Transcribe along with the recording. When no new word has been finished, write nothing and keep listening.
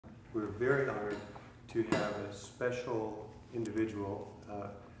we're very honored to have a special individual,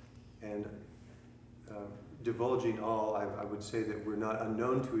 and divulging all, I would say that we're not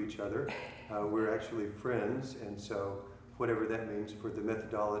unknown to each other. We're actually friends, and so whatever that means for the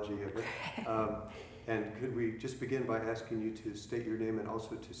methodology of it. And could we just begin by asking you to state your name and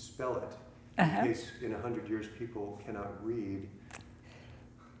also to spell it, in case in 100 years people cannot read?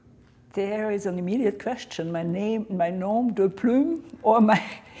 There is an immediate question. My name, my nom de plume, or my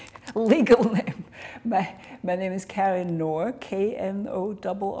legal name. My name is Karin Knorr,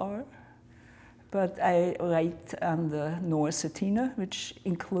 K-N-O-R-R. But I write under Knorr Cetina, which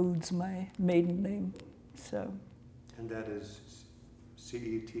includes my maiden name. So. And that is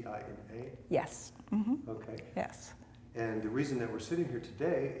C-E-T-I-N-A? Yes. Okay. Yes. And the reason that we're sitting here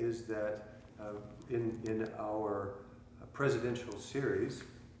today is that in our presidential series,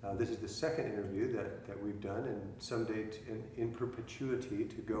 this is the second interview that we've done, and someday in perpetuity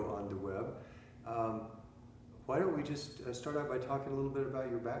to go on the web. Why don't we just start out by talking a little bit about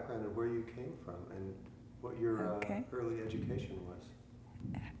your background and where you came from and what your early education was?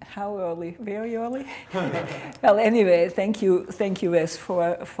 How early? Very early? Well, anyway, thank you, Wes,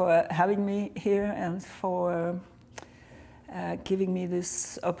 for having me here and for giving me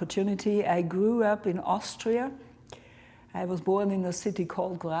this opportunity. I grew up in Austria. I was born in a city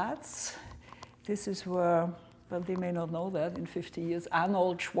called Graz. This is where, well, they may not know that, in 50 years,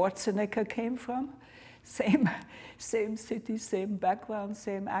 Arnold Schwarzenegger came from. Same city, same background,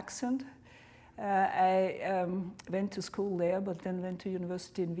 same accent. I went to school there, but then went to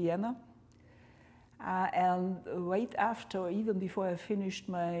university in Vienna. And right after, even before I finished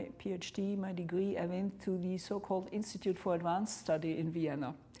my PhD, my degree, I went to the so-called Institute for Advanced Study in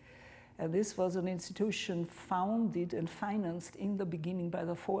Vienna. And this was an institution founded and financed in the beginning by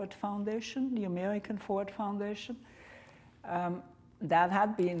the Ford Foundation, the American Ford Foundation, that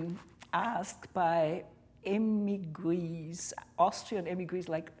had been asked by emigres, Austrian emigres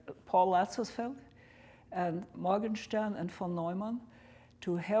like Paul Lazarsfeld and Morgenstern and von Neumann,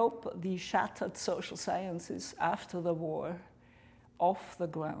 to help the shattered social sciences after the war off the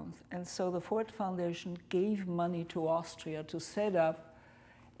ground. And so the Ford Foundation gave money to Austria to set up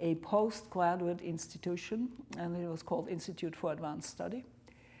a postgraduate institution, and it was called Institute for Advanced Study.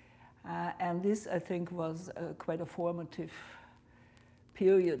 And this, I think, was quite a formative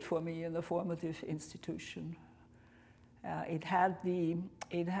period for me in a formative institution. It had the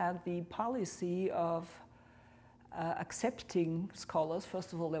policy of accepting scholars.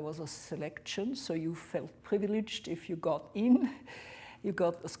 First of all, there was a selection, so you felt privileged if you got in, you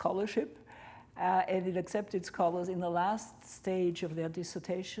got a scholarship. And it accepted scholars in the last stage of their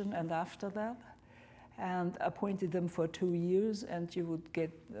dissertation and after that, and appointed them for 2 years, and you would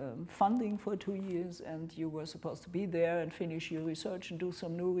get funding for 2 years, and you were supposed to be there and finish your research and do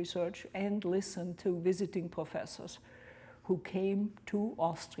some new research and listen to visiting professors who came to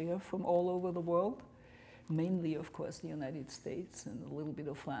Austria from all over the world, mainly, of course, the United States and a little bit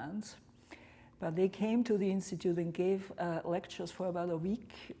of France. But they came to the Institute and gave lectures for about a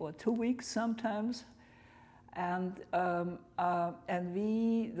week or 2 weeks sometimes. And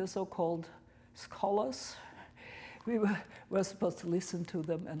we, the so-called scholars, we were supposed to listen to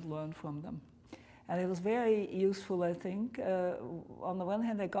them and learn from them. And it was very useful, I think. On the one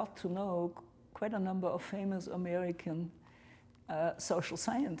hand, I got to know quite a number of famous American social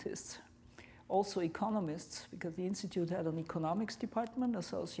scientists, also economists, because the Institute had an economics department, a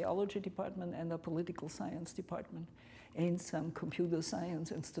sociology department, and a political science department, and some computer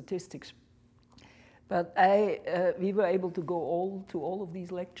science and statistics. But we were able to go to all of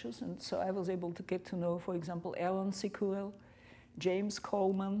these lectures, and so I was able to get to know, for example, Aaron Sicurel, James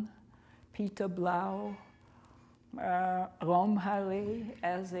Coleman, Peter Blau, Rom Haré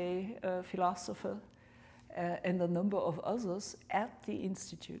as a philosopher, and a number of others at the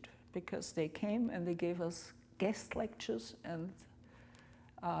Institute, because they came and they gave us guest lectures, and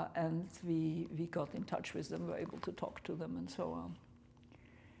we got in touch with them, were able to talk to them and so on.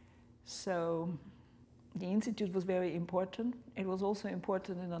 So the Institute was very important. It was also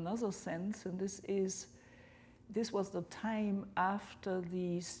important in another sense, and this was the time after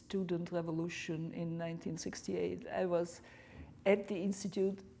the student revolution in 1968. I was at the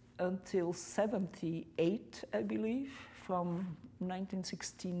Institute until 78, I believe, from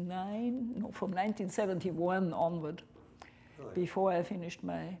 1969, no, from 1971 onward, really? Before I finished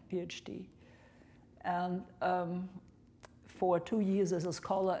my PhD. And for 2 years as a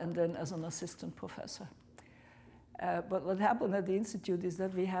scholar and then as an assistant professor. But what happened at the Institute is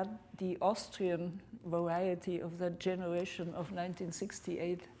that we had the Austrian variety of that generation of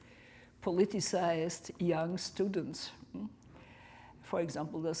 1968 politicized young students. for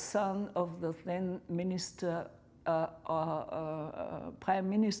example, the son of the then minister, Prime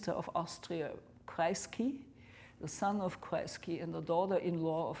Minister of Austria, Kreisky, the son of Kreisky and the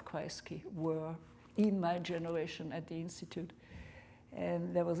daughter-in-law of Kreisky were in my generation at the Institute.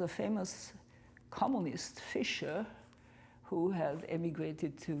 And there was a famous communist, Fischer, who had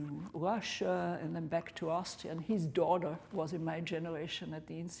emigrated to Russia and then back to Austria, and his daughter was in my generation at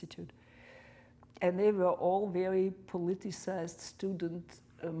the Institute. And they were all very politicized student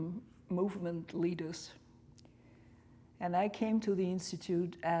movement leaders. And I came to the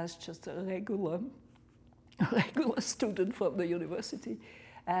Institute as just a regular student from the university.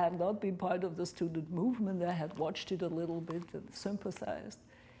 I had not been part of the student movement. I had watched it a little bit and sympathized.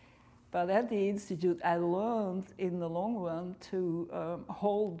 But at the Institute, I learned in the long run to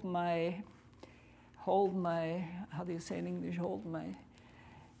hold my, how do you say in English, hold my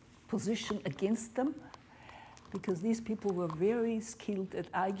position against them, because these people were very skilled at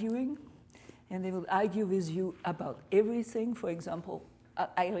arguing, and they would argue with you about everything. For example,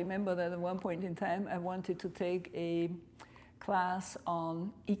 I remember that at one point in time, I wanted to take a class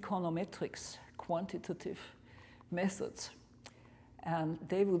on econometrics, quantitative methods. And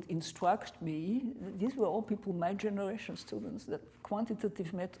they would instruct me, these were all people, my generation students, that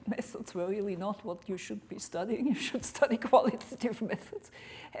quantitative methods were really not what you should be studying. You should study qualitative methods.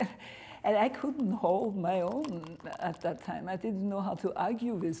 And I couldn't hold my own at that time. I didn't know how to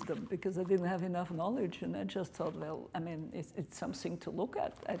argue with them because I didn't have enough knowledge. And I just thought, well, I mean, it's something to look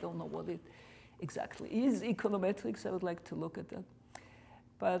at. I don't know what it exactly is. Econometrics, I would like to look at that.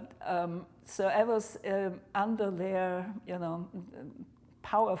 But so I was under their,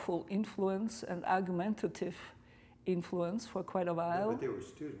 powerful influence and argumentative influence for quite a while. Yeah, but they were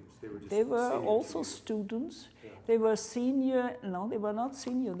students. They were just They were also students. Yeah. They were senior. No, they were not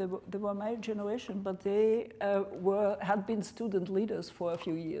senior. They were my generation, but they had been student leaders for a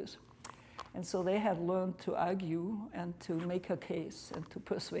few years, and so they had learned to argue and to make a case and to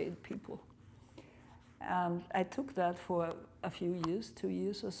persuade people. And I took that for a few years, 2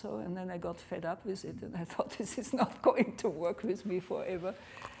 years or so, and then I got fed up with it, and I thought, this is not going to work with me forever.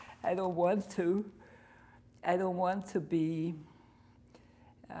 I don't want to be,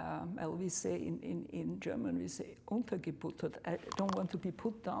 we say in German, we say untergebuttert. I don't want to be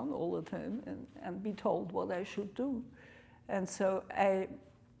put down all the time and be told what I should do. And so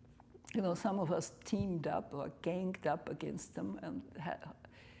some of us teamed up or ganged up against them and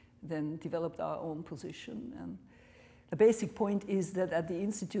then developed our own position. And the basic point is that at the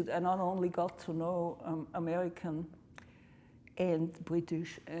Institute, I not only got to know American and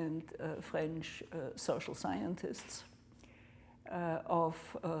British and French social scientists of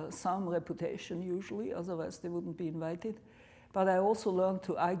some reputation usually, otherwise they wouldn't be invited, but I also learned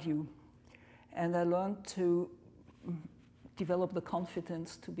to argue, and I learned to develop the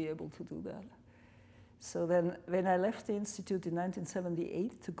confidence to be able to do that. So then, when I left the Institute in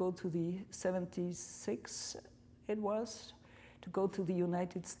 1978 to go to the 76, it was, to go to the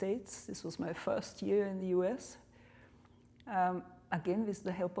United States. This was my first year in the US. Again, with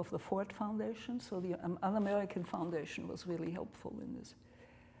the help of the Ford Foundation. So an American foundation was really helpful in this.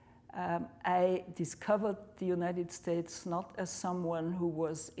 I discovered the United States not as someone who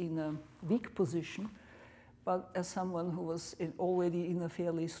was in a weak position, but as someone who was already in a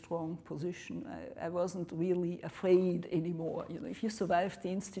fairly strong position. I wasn't really afraid anymore. If you survived the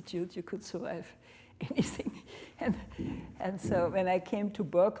Institute, you could survive anything. And so when I came to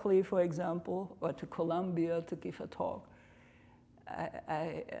Berkeley, for example, or to Columbia to give a talk,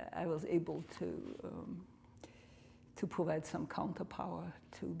 I was able to provide some counterpower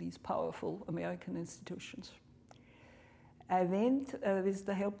to these powerful American institutions. I went, with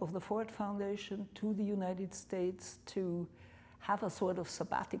the help of the Ford Foundation, to the United States to have a sort of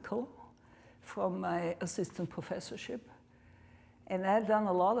sabbatical from my assistant professorship. And I had done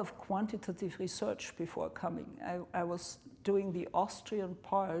a lot of quantitative research before coming. I was doing the Austrian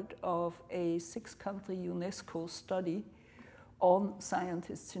part of a 6-country UNESCO study on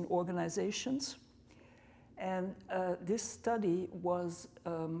scientists in organizations. And this study was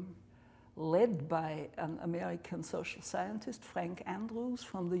led by an American social scientist, Frank Andrews,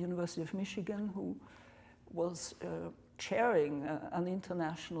 from the University of Michigan, who was chairing an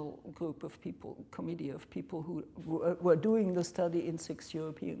international group of people, committee of people who were doing the study in 6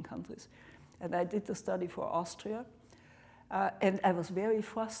 European countries. And I did the study for Austria. And I was very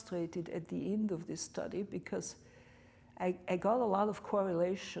frustrated at the end of this study because I got a lot of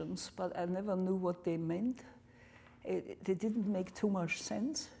correlations, but I never knew what they meant. They didn't make too much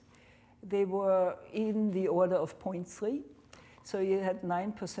sense. They were in the order of 0.3. So you had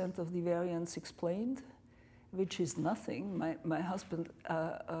 9% of the variance explained, which is nothing. My husband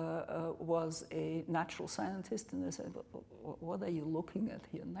was a natural scientist, and I said, what are you looking at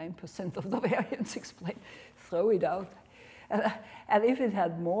here? 9% of the variance explained. Throw it out. And if it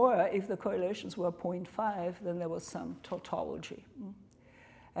had more, if the correlations were 0.5, then there was some tautology.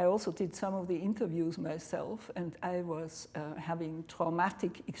 I also did some of the interviews myself, and I was having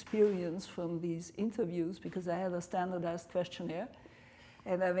traumatic experience from these interviews because I had a standardized questionnaire.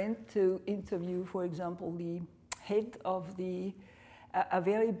 And I went to interview, for example, the head of a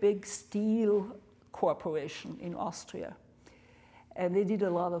very big steel corporation in Austria. And they did a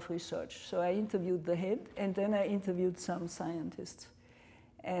lot of research. So I interviewed the head, and then I interviewed some scientists.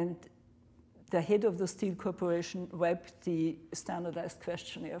 And the head of the steel corporation wiped the standardized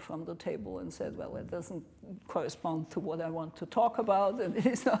questionnaire from the table and said, well, it doesn't correspond to what I want to talk about, and it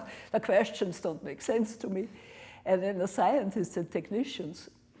is not, the questions don't make sense to me. And then the scientists and technicians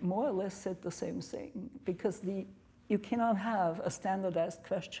more or less said the same thing, because you cannot have a standardized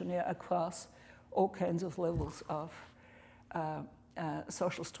questionnaire across all kinds of levels of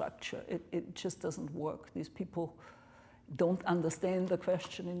social structure. It just doesn't work. These people don't understand the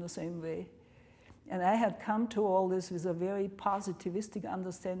question in the same way. And I had come to all this with a very positivistic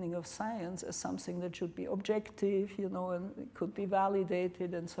understanding of science as something that should be objective, you know, and it could be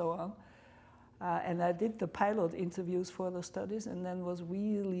validated and so on. And I did the pilot interviews for the studies and then was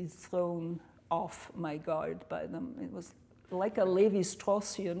really thrown off my guard by them. It was like a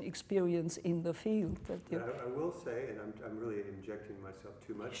Levi-Straussian experience in the field. I will say, and I'm really injecting myself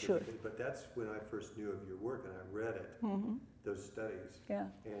too much, sure. But that's when I first knew of your work and I read it, those studies. Yeah.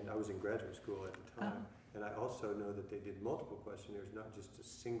 And I was in graduate school at the time. And I also know that they did multiple questionnaires, not just a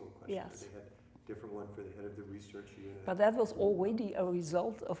single questionnaire. Yes. They had different one for the head of the research unit. But that was already a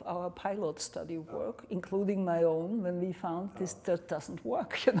result of our pilot study work, including my own, when we found this that doesn't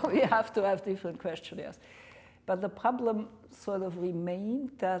work. You know, you have to have different questionnaires. But the problem sort of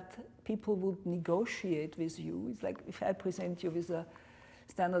remained that people would negotiate with you. It's like if I present you with a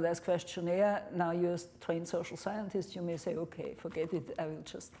standardized questionnaire, now you're a trained social scientist, you may say, okay, forget it, I will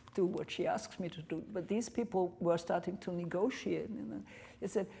just do what she asks me to do. But these people were starting to negotiate. And they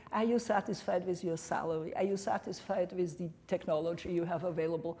said, are you satisfied with your salary? Are you satisfied with the technology you have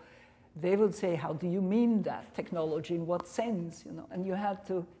available? They would say, how do you mean that technology? In what sense? You know, and you had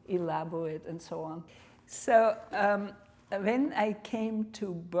to elaborate and so on. So when I came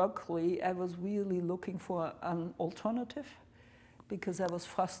to Berkeley, I was really looking for an alternative because I was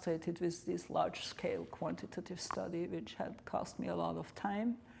frustrated with this large-scale quantitative study, which had cost me a lot of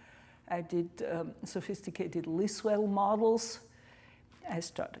time. I did sophisticated Liswell models. I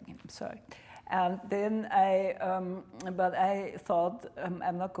started again, I'm sorry. And then but I thought,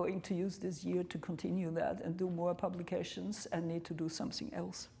 I'm not going to use this year to continue that and do more publications. I need to do something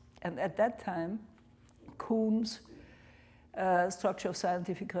else. And at that time, Kuhn's Structure of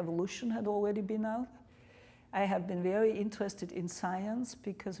Scientific Revolution had already been out. I have been very interested in science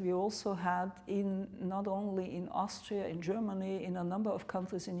because we also had not only in Austria, in Germany, in a number of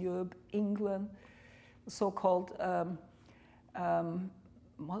countries in Europe, England, so-called,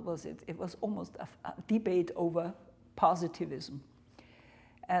 what was it? It was almost a debate over positivism.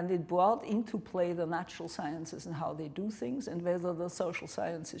 And it brought into play the natural sciences and how they do things and whether the social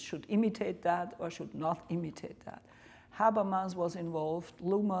sciences should imitate that or should not imitate that. Habermas was involved,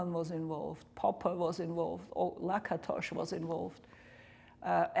 Luhmann was involved, Popper was involved, Lakatos was involved.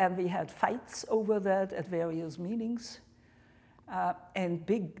 And we had fights over that at various meetings and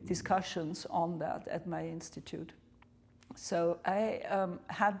big discussions on that at my institute. So I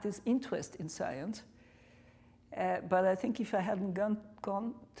had this interest in science. But I think if I hadn't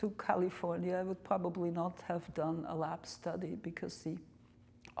gone to California, I would probably not have done a lab study because the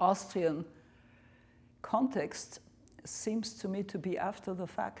Austrian context seems to me to be, after the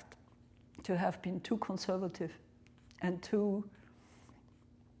fact, to have been too conservative and too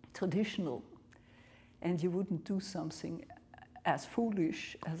traditional. And you wouldn't do something as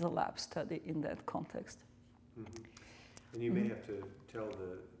foolish as a lab study in that context. Mm-hmm. And you may have to tell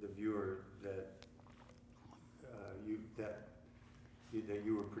the viewer that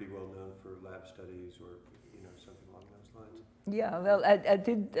you were pretty well known for lab studies, or something along those lines. Yeah, well, I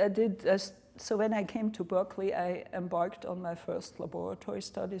did. So when I came to Berkeley, I embarked on my first laboratory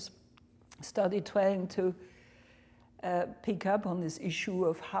study trying to pick up on this issue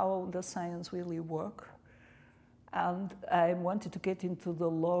of how does science really work. And I wanted to get into the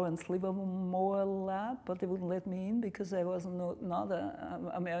Lawrence Livermore lab, but they wouldn't let me in because I was not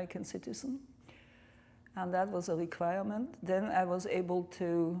an American citizen. And that was a requirement. Then I was able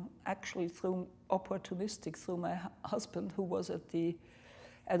to, actually through my husband, who was at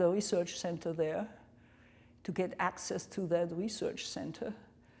a research center there, to get access to that research center.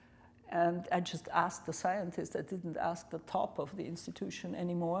 And I just asked the scientist, I didn't ask the top of the institution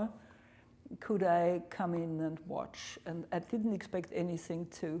anymore, could I come in and watch? And I didn't expect anything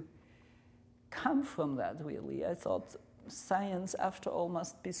to come from that, really. I thought science, after all,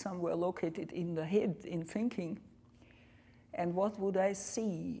 must be somewhere located in the head, in thinking. And what would I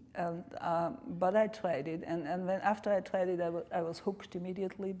see? And, but I tried it, and then after I tried it, I was hooked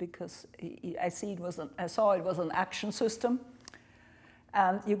immediately, because I saw it was an action system,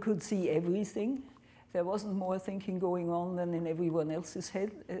 and you could see everything. There wasn't more thinking going on than in everyone else's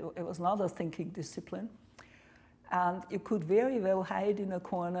head. It was not a thinking discipline. And you could very well hide in a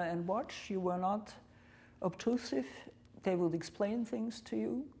corner and watch. You were not obtrusive. They would explain things to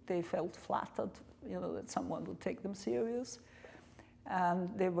you. They felt flattered, that someone would take them serious. And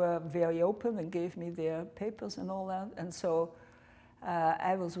they were very open and gave me their papers and all that. And so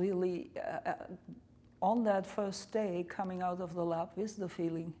I was really, on that first day, coming out of the lab with the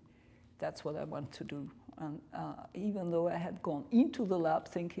feeling, that's what I want to do. And even though I had gone into the lab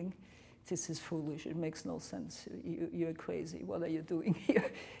thinking, this is foolish, it makes no sense, you're crazy, what are you doing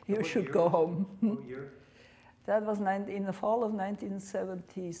here? You should go home. What year? That was in the fall of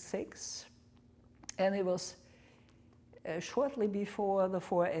 1976, and it was shortly before the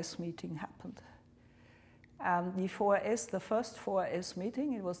 4S meeting happened. And the 4S, the first 4S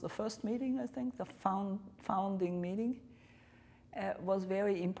meeting, it was the first meeting, I think, the founding meeting, was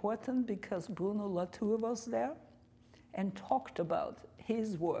very important because Bruno Latour was there and talked about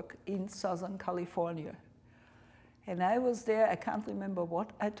his work in Southern California. And I was there, I can't remember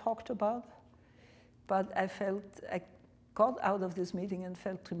what I talked about, but I got out of this meeting and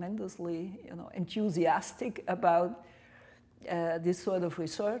felt tremendously, enthusiastic about this sort of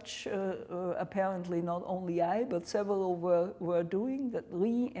research. Apparently not only I, but several were doing, that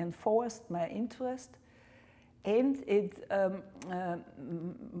reinforced my interest. And it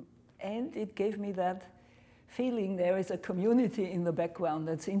gave me that feeling there is a community in the background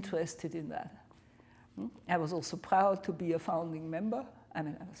that's interested in that. I was also proud to be a founding member. I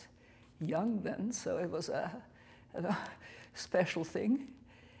mean, I was young then, so it was a special thing.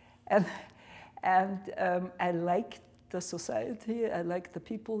 And I liked the society, I liked the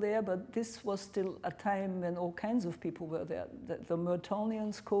people there, but this was still a time when all kinds of people were there. The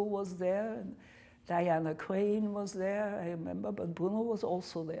Mertonian School was there, and Diana Crane was there, I remember, but Bruno was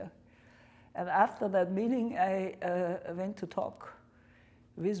also there. And after that meeting, I went to talk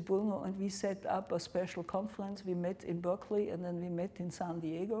with Bruno, and we set up a special conference. We met in Berkeley, and then we met in San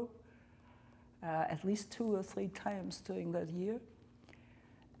Diego, at least 2 or 3 times during that year,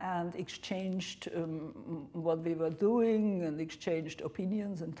 and exchanged what we were doing, and exchanged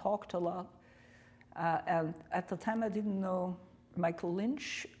opinions, and talked a lot. And at the time, I didn't know Michael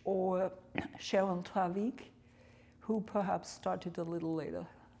Lynch or Sharon Travik, who perhaps started a little later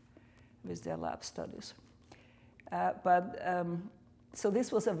with their lab studies. So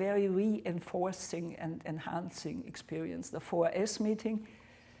this was a very reinforcing and enhancing experience. The 4S meeting,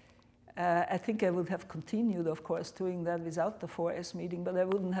 I think I would have continued, of course, doing that without the 4S meeting, but I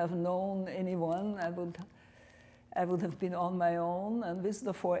wouldn't have known anyone. I would have been on my own, and with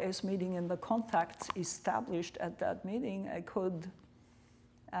the 4S meeting and the contacts established at that meeting, I could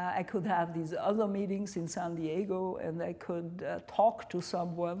have these other meetings in San Diego, and I could talk to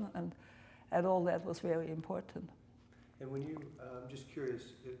someone, and all that was very important. And when you, I'm just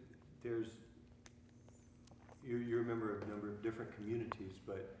curious, you're a member of a number of different communities,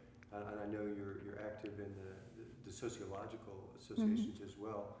 but and I know you're active in the sociological associations as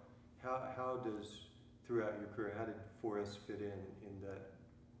well. How does, throughout your career, how did 4S fit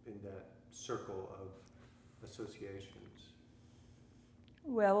in that circle of associations?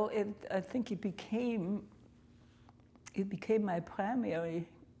 Well, I think it became my primary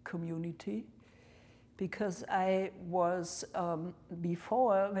community, because I was,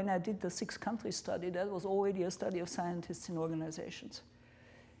 before, when I did the 6-country study, that was already a study of scientists in organizations.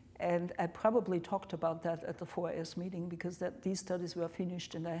 And I probably talked about that at the 4S meeting, because these studies were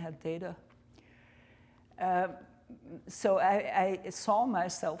finished and I had data. So I saw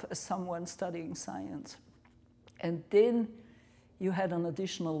myself as someone studying science. And then you had an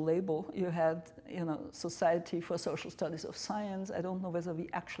additional label. You had, Society for Social Studies of Science. I don't know whether we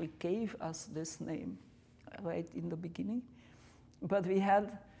actually gave us this name right in the beginning, but we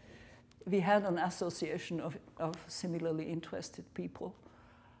had an association of similarly interested people.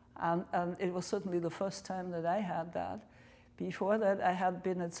 And it was certainly the first time that I had that. Before that, I had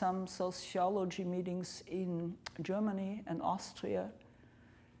been at some sociology meetings in Germany and Austria,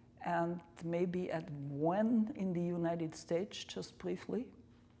 and maybe at one in the United States, just briefly.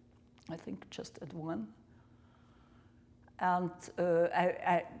 I think just at one. And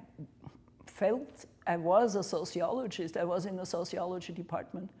I felt I was a sociologist. I was in the sociology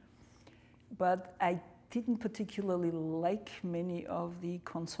department, but I didn't particularly like many of the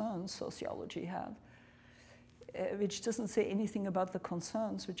concerns sociology had, which doesn't say anything about the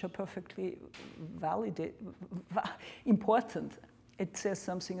concerns, which are perfectly important. It says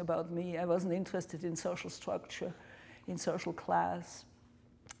something about me. I wasn't interested in social structure, in social class,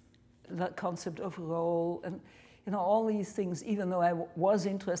 the concept of role, and all these things, even though I was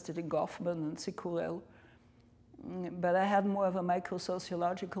interested in Goffman and Sicurel. But I had more of a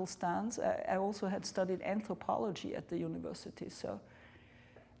micro-sociological stance. I also had studied anthropology at the university, so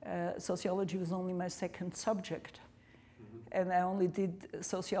sociology was only my second subject. And I only did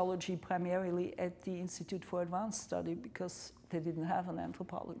sociology primarily at the Institute for Advanced Study because they didn't have an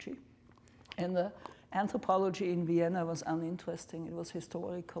anthropology. And the anthropology in Vienna was uninteresting. It was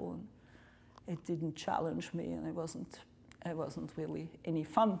historical, and it didn't challenge me, and it wasn't really any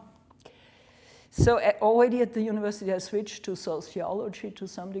fun. So already at the university I switched to sociology to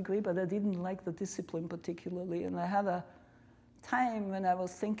some degree, but I didn't like the discipline particularly. And I had a time when I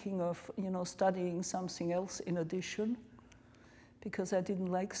was thinking of studying something else in addition, because I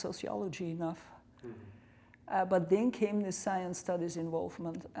didn't like sociology enough. Mm-hmm. But then came the science studies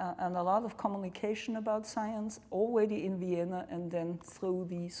involvement and a lot of communication about science already in Vienna and then through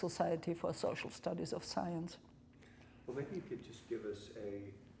the Society for Social Studies of Science. Well, maybe you could just give us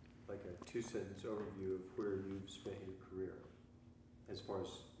a two-sentence overview of where you've spent your career as far as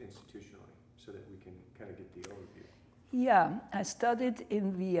institutionally, so that we can kind of get the overview. Yeah, I studied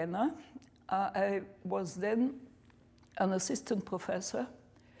in Vienna. I was then an assistant professor.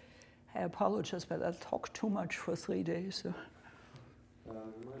 I apologize, but I talked too much for 3 days. So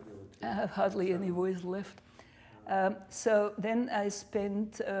I have hardly any voice left. So then I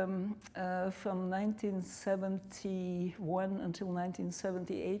spent from 1971 until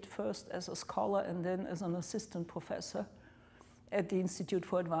 1978, first as a scholar and then as an assistant professor at the Institute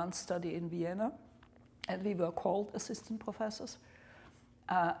for Advanced Study in Vienna. And we were called assistant professors.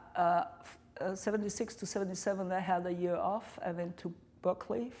 76 to 77, I had a year off. I went to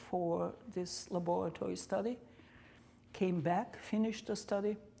Berkeley for this laboratory study, came back, finished the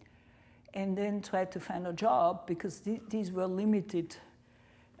study, and then tried to find a job because these were limited,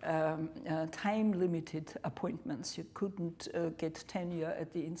 time-limited appointments. You couldn't get tenure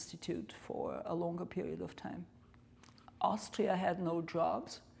at the institute for a longer period of time. Austria had no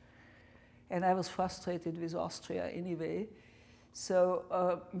jobs, and I was frustrated with Austria anyway. So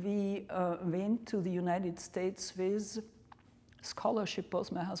we went to the United States with scholarship,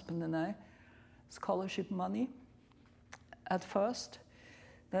 both my husband and I, scholarship money at first.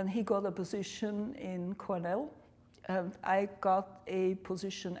 Then he got a position in Cornell, and I got a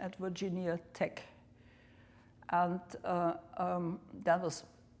position at Virginia Tech. And that was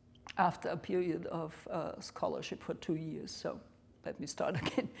after a period of scholarship for 2 years. So let me start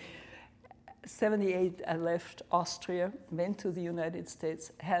again. 78, I left Austria, went to the United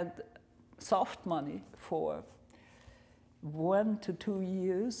States, had soft money for 1 to 2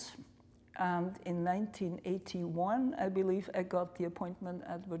 years. And in 1981, I believe, I got the appointment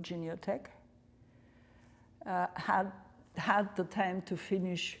at Virginia Tech. Had the time to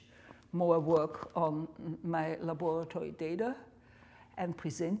finish more work on my laboratory data and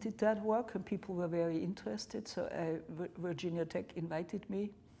presented that work, and people were very interested. So Virginia Tech invited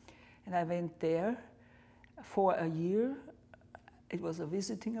me, and I went there for a year. It was a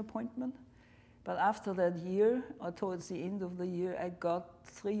visiting appointment. But after that year, or towards the end of the year, I got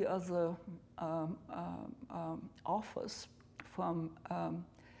 3 other offers from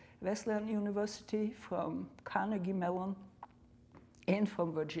Wesleyan University, from Carnegie Mellon, and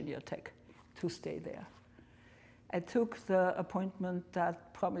from Virginia Tech to stay there. I took the appointment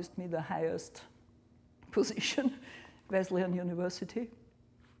that promised me the highest position, Wesleyan University,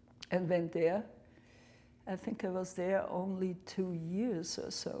 and went there. I think I was there only 2 years or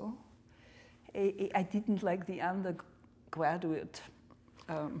so. I didn't like the undergraduate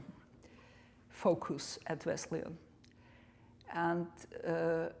focus at Wesleyan, and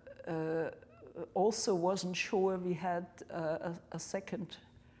also wasn't sure. We had a second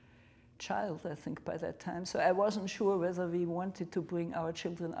child, I think, by that time, so I wasn't sure whether we wanted to bring our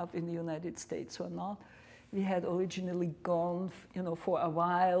children up in the United States or not. We had originally gone, for a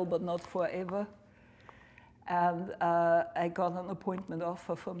while, but not forever. And I got an appointment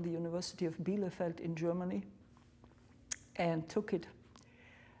offer from the University of Bielefeld in Germany and took it.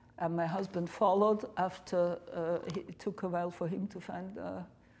 And my husband followed after it took a while for him to find a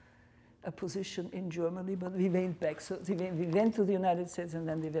position in Germany, but we went back. So we went to the United States and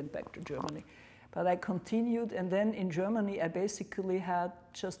then we went back to Germany. But I continued, and then in Germany I basically had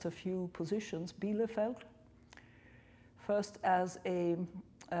just a few positions. Bielefeld, first as a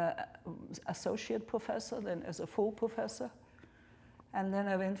associate professor, then as a full professor, and then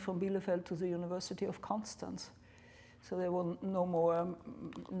I went from Bielefeld to the University of Constance. So there were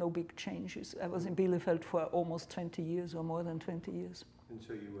no big changes. I was in Bielefeld for almost 20 years, or more than 20 years. And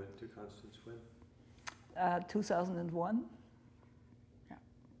so you went to Constance when? 2001. Yeah.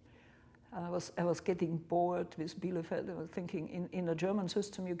 I was getting bored with Bielefeld. I was thinking, in a German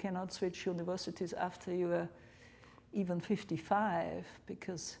system, you cannot switch universities after you are even 55,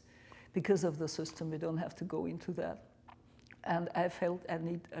 because of the system. We don't have to go into that. And I felt I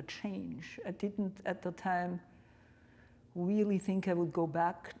need a change. I didn't, at the time, really think I would go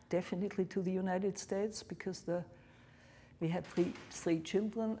back definitely to the United States, because we had three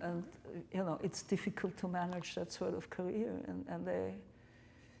children, and it's difficult to manage that sort of career. And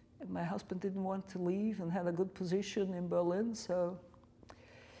my husband didn't want to leave and had a good position in Berlin. So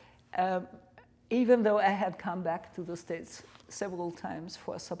even though I had come back to the States several times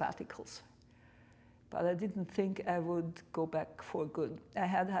for sabbaticals, but I didn't think I would go back for good. I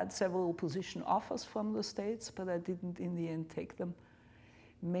had several position offers from the States, but I didn't in the end take them,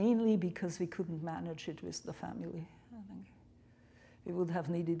 mainly because we couldn't manage it with the family. I think we would have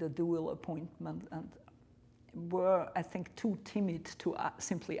needed a dual appointment, and were, I think, too timid to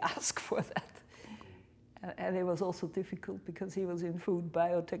simply ask for that. And it was also difficult because he was in food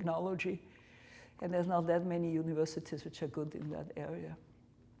biotechnology, and there's not that many universities which are good in that area.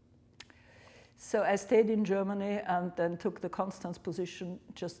 So I stayed in Germany and then took the Constance position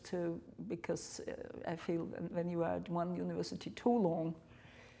because I feel when you are at one university too long,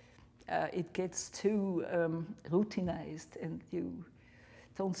 it gets too routinized, and you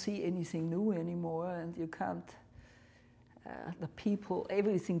don't see anything new anymore, and you can't, the people,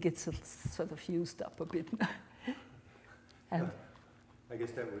 everything gets sort of used up a bit. And I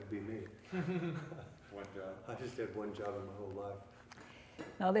guess that would be me. One job. I just had one job in my whole life.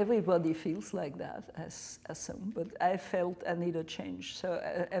 Not everybody feels like that, I assume, but I felt I need a change. So,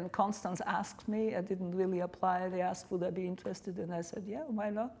 and Constance asked me, I didn't really apply. They asked, would I be interested? And I said, yeah, why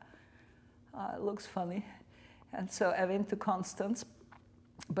not? It looks funny. And so I went to Constance,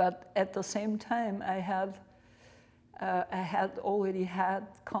 but at the same time, I had already had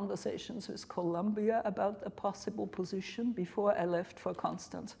conversations with Columbia about a possible position before I left for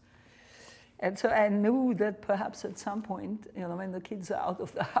Constance. And so I knew that perhaps at some point, when the kids are out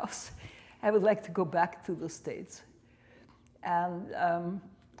of the house, I would like to go back to the States. And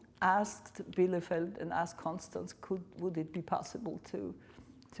asked Bielefeld and asked Constance, would it be possible to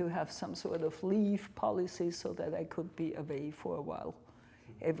have some sort of leave policy so that I could be away for a while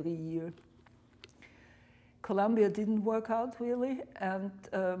every year. Columbia didn't work out really, and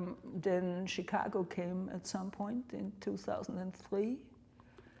then Chicago came at some point in 2003.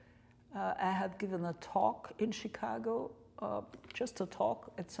 I had given a talk in Chicago, just a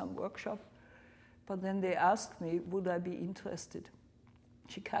talk at some workshop, but then they asked me, would I be interested?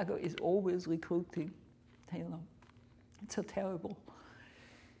 Chicago is always recruiting, it's a terrible,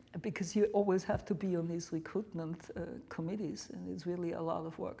 because you always have to be on these recruitment committees, and it's really a lot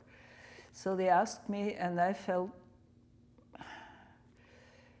of work. So they asked me, and I felt,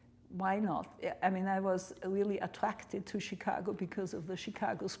 why not? I mean, I was really attracted to Chicago because of the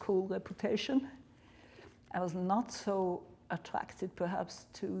Chicago school reputation. I was not so attracted perhaps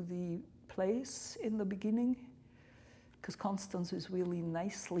to the place in the beginning, because Constance is really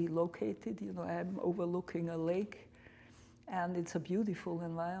nicely located. I'm overlooking a lake, and it's a beautiful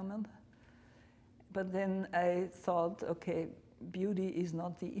environment. But then I thought, okay, beauty is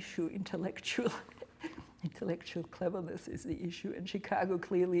not the issue, intellectual cleverness is the issue, and Chicago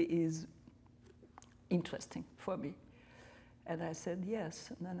clearly is interesting for me. And I said yes,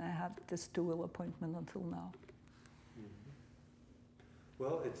 and then I had this dual appointment until now. Mm-hmm.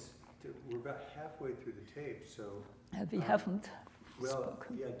 Well, we're about halfway through the tape, so... We haven't Well,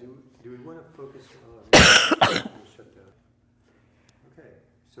 spoken. yeah, do we want to focus on... Shut down. Okay,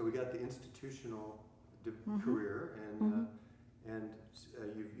 so we got the institutional career, and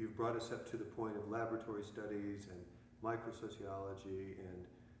you've brought us up to the point of laboratory studies and microsociology, and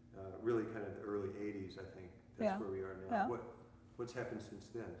really kind of the early 80s, I think. That's where we are now. Yeah. What's happened since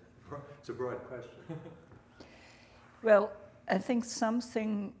then? It's a broad question. Well, I think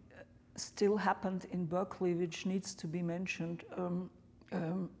something still happened in Berkeley which needs to be mentioned.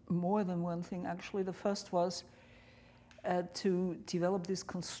 More than one thing, actually. The first was to develop this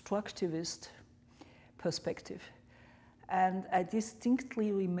constructivist perspective. And I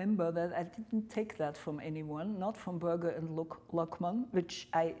distinctly remember that I didn't take that from anyone, not from Berger and Lockman, which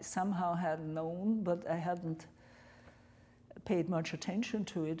I somehow had known, but I hadn't paid much attention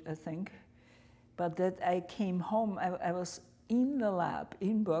to it, I think. But that I came home, I was in the lab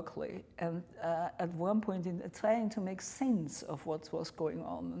in Berkeley, and at one point trying to make sense of what was going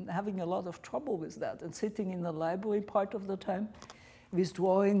on, and having a lot of trouble with that, and sitting in the library part of the time,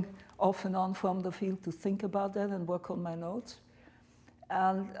 withdrawing off and on from the field to think about that and work on my notes.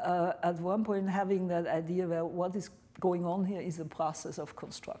 And at one point having that idea, well, what is going on here is a process of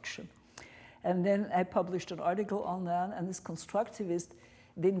construction. And then I published an article on that, and this constructivist,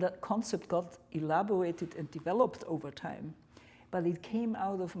 then the concept got elaborated and developed over time. But it came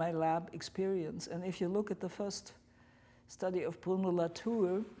out of my lab experience. And if you look at the first study of Bruno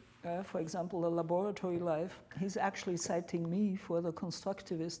Latour, for example, the laboratory life, he's actually citing me for the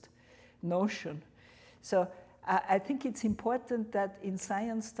constructivist notion. So I think it's important that in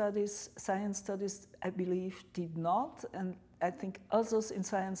science studies, I believe, did not, and I think others in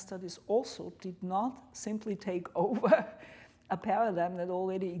science studies also did not simply take over a paradigm that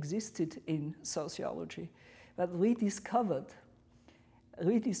already existed in sociology, but rediscovered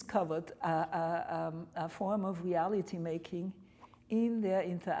a form of reality making in their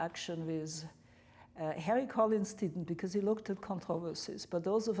interaction with, Harry Collins didn't, because he looked at controversies, but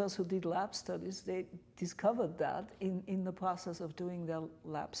those of us who did lab studies, they discovered that in the process of doing their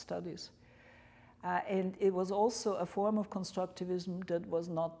lab studies. And it was also a form of constructivism that was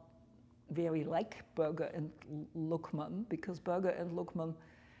not very like Berger and Luckmann, because Berger and Luckmann,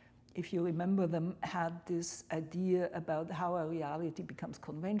 if you remember them, had this idea about how a reality becomes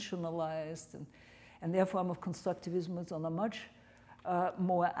conventionalized, and their form of constructivism was on a much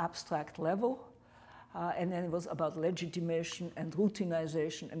more abstract level. And then it was about legitimation and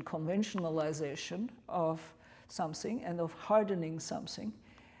routinization and conventionalization of something and of hardening something.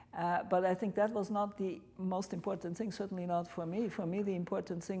 But I think that was not the most important thing, certainly not for me. For me, the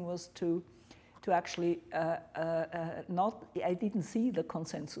important thing was to actually I didn't see the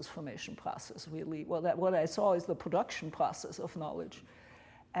consensus formation process, really. What I saw is the production process of knowledge.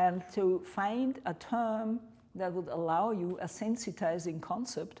 And to find a term that would allow you, a sensitizing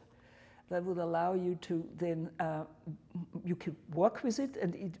concept, that would allow you to then, you could work with it,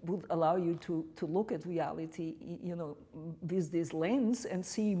 and it would allow you to look at reality, you know, with this lens and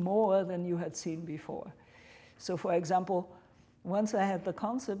see more than you had seen before. So for example, once I had the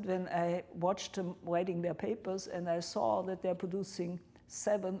concept, when I watched them writing their papers, and I saw that they're producing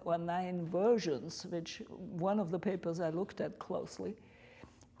 7 or 9 versions, which one of the papers I looked at closely,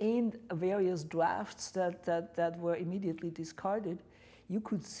 in various drafts that were immediately discarded, you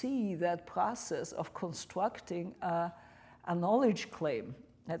could see that process of constructing a knowledge claim.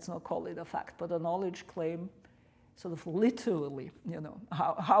 Let's not call it a fact, but a knowledge claim, sort of literally, you know,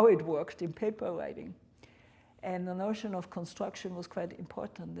 how it worked in paper writing. And the notion of construction was quite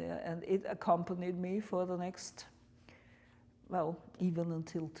important there, and it accompanied me for the next, well, even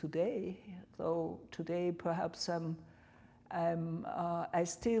until today. Though today perhaps I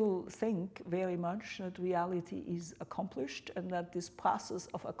still think very much that reality is accomplished, and that this process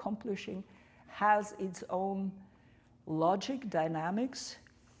of accomplishing has its own logic, dynamics,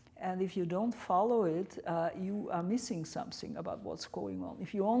 and if you don't follow it, you are missing something about what's going on.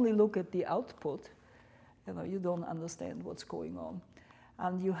 If you only look at the output, you know, you don't understand what's going on.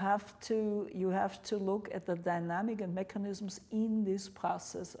 And you have to look at the dynamic and mechanisms in this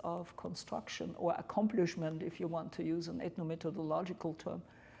process of construction, or accomplishment, if you want to use an ethnomethodological term.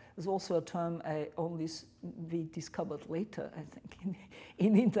 There's also a term we discovered later, I think,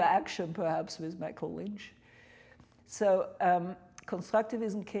 in interaction perhaps with Michael Lynch. So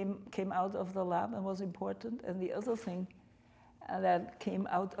constructivism came out of the lab and was important. And the other thing that came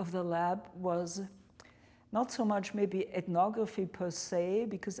out of the lab was not so much maybe ethnography per se,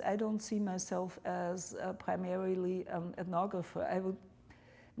 because I don't see myself as primarily an ethnographer. I would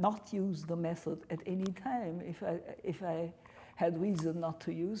not use the method at any time if I had reason not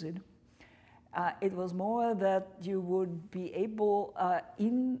to use it. It was more that you would be able,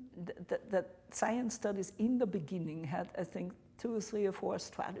 that science studies in the beginning had, I think, 2 or 3 or 4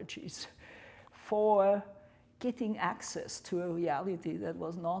 strategies for getting access to a reality that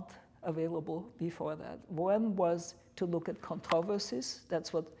was not available before that. One was to look at controversies.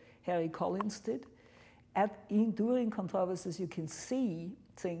 That's what Harry Collins did. During controversies, you can see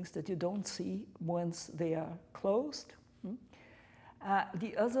things that you don't see once they are closed.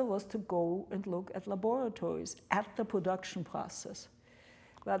 The other was to go and look at laboratories, at the production process.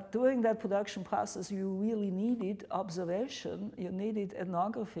 But during that production process, you really needed observation, you needed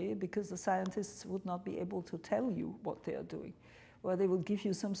ethnography, because the scientists would not be able to tell you what they are doing. Or they would give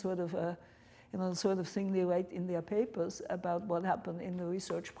you some sort of a, sort of thing they write in their papers about what happened in the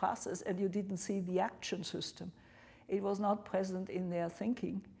research process, and you didn't see the action system. It was not present in their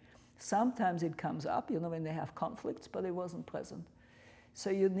thinking. Sometimes it comes up, when they have conflicts, but it wasn't present. So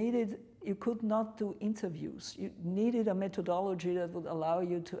you could not do interviews. You needed a methodology that would allow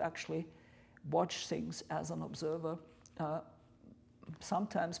you to actually watch things as an observer,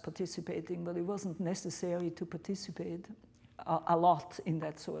 sometimes participating, but it wasn't necessary to participate a lot in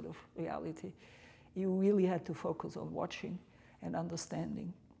that sort of reality. You really had to focus on watching and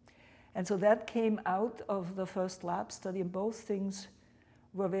understanding. And so that came out of the first lab study, and both things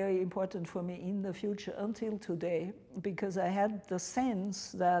were very important for me in the future until today, because I had the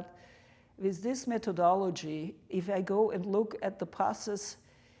sense that with this methodology, if I go and look at the process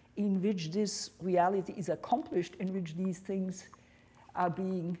in which this reality is accomplished, in which these things are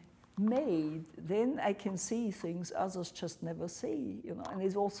being made, then I can see things others just never see, and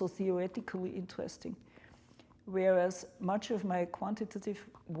it's also theoretically interesting. Whereas much of my quantitative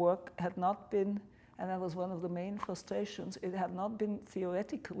work had not been, and that was one of the main frustrations, it had not been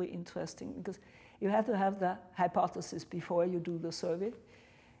theoretically interesting, because you had to have the hypothesis before you do the survey,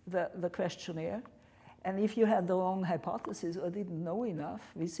 the questionnaire. And if you had the wrong hypothesis or didn't know enough,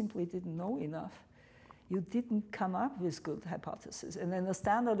 we simply didn't know enough, you didn't come up with good hypotheses. And then the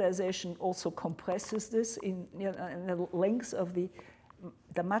standardization also compresses this in the length of the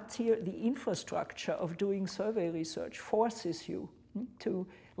infrastructure of doing survey research forces you to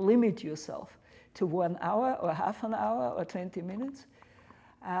limit yourself to 1 hour or half an hour or 20 minutes.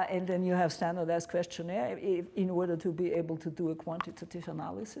 And then you have standardized questionnaire in order to be able to do a quantitative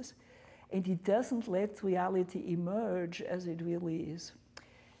analysis. And it doesn't let reality emerge as it really is.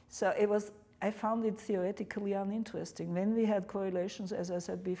 So I found it theoretically uninteresting. When we had correlations, as I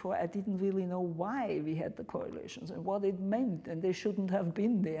said before, I didn't really know why we had the correlations and what it meant, and they shouldn't have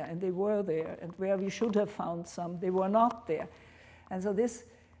been there, and they were there, and where we should have found some, they were not there. And so this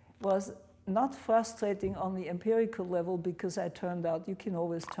was not frustrating on the empirical level, because I turned out, you can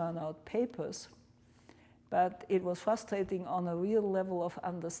always turn out papers, but it was frustrating on a real level of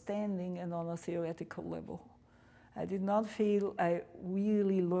understanding and on a theoretical level. I did not feel I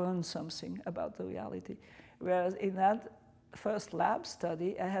really learned something about the reality. Whereas in that first lab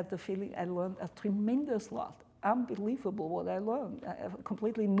study, I had the feeling I learned a tremendous lot. Unbelievable what I learned. A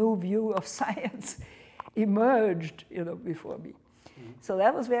completely new view of science emerged, before me. Mm-hmm. So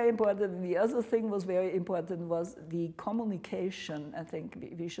that was very important. And the other thing was very important was the communication. I think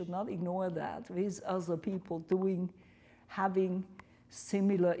we should not ignore that with other people having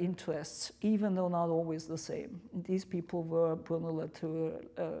similar interests, even though not always the same. These people were Bruno Latour,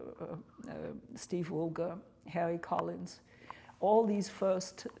 Steve Woolger, Harry Collins, all these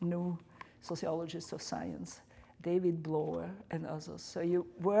first new sociologists of science, David Blower and others. So you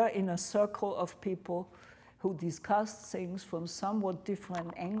were in a circle of people who discussed things from somewhat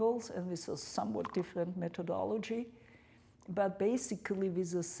different angles and with a somewhat different methodology, but basically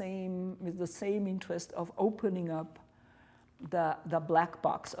with the same interest of opening up the black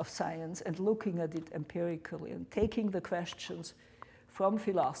box of science and looking at it empirically and taking the questions from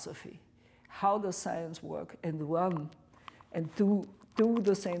philosophy. How does science work, and run and do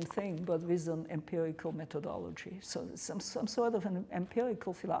the same thing, but with an empirical methodology. So some sort of an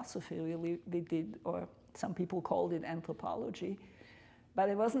empirical philosophy really we did, or some people called it anthropology. But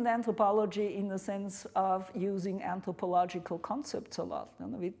it wasn't anthropology in the sense of using anthropological concepts a lot.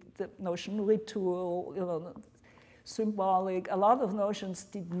 With the notion ritual, symbolic, a lot of notions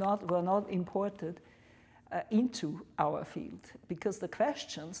were not imported into our field, because the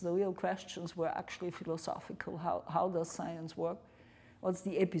real questions were actually philosophical. How does science work? What's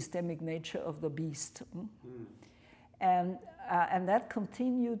the epistemic nature of the beast? And that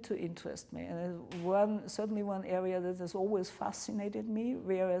continued to interest me. And certainly one area that has always fascinated me,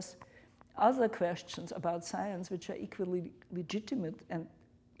 whereas other questions about science, which are equally legitimate and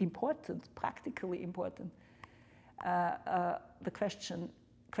important, practically important, the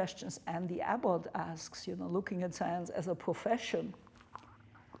questions Andy Abbott asks, looking at science as a profession,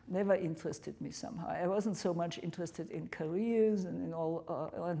 never interested me somehow. I wasn't so much interested in careers and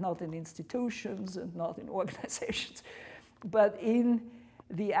not in institutions and not in organizations, but in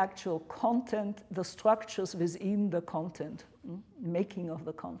the actual content, the structures within the content, making of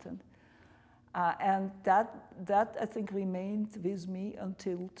the content. And that I think remained with me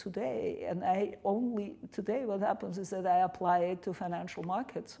until today. And today what happens is that I apply it to financial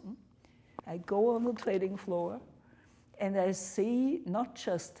markets. I go on the trading floor And I see not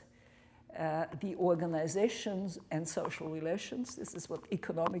just the organizations and social relations. This is what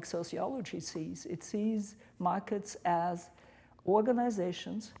economic sociology sees. It sees markets as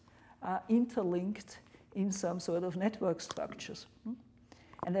organizations interlinked in some sort of network structures.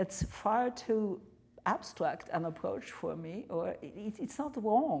 And that's far too abstract an approach for me, or it's not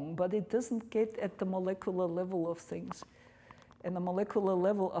wrong, but it doesn't get at the molecular level of things. And the molecular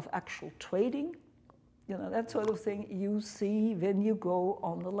level of actual trading, you know, that sort of thing you see when you go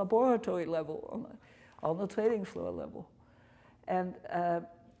on the laboratory level, on the trading floor level. And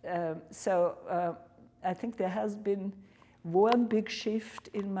so I think there has been one big shift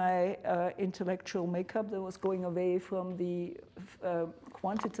in my intellectual makeup that was going away from the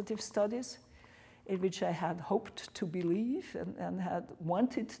quantitative studies, in which I had hoped to believe and had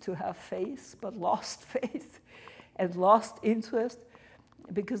wanted to have faith, but lost faith and lost interest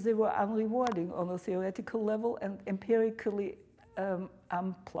because they were unrewarding on a theoretical level and empirically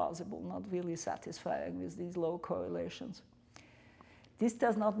unplausible, not really satisfying with these low correlations. This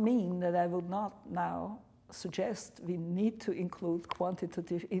does not mean that I would not now suggest we need to include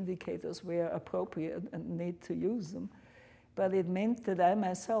quantitative indicators where appropriate and need to use them. But it meant that I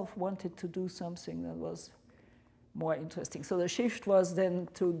myself wanted to do something that was more interesting. So the shift was then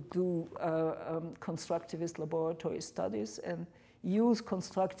to do constructivist laboratory studies and use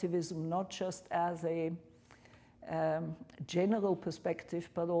constructivism not just as a general perspective,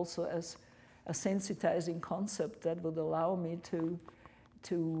 but also as a sensitizing concept that would allow me to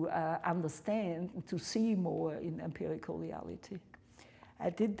understand, to see more in empirical reality. I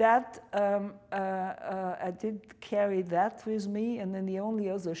did that, I did carry that with me, and then the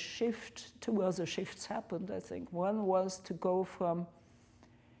only other shift, two other shifts happened, I think. One was to go from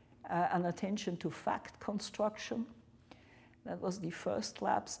an attention to fact construction. That was the first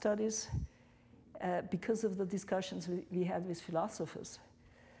lab studies, because of the discussions we had with philosophers.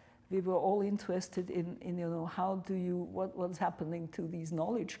 We were all interested in you know, how do you, what's happening to these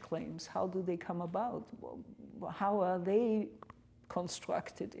knowledge claims? How do they come about? How are they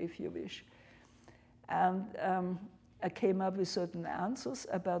constructed, if you wish? And I came up with certain answers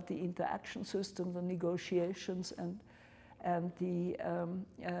about the interaction system, the negotiations, and the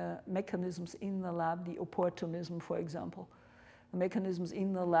mechanisms in the lab, the opportunism, for example. The mechanisms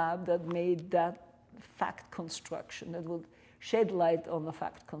in the lab that made that fact construction, that would shed light on the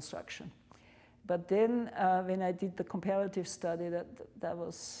fact construction. But then when I did the comparative study, that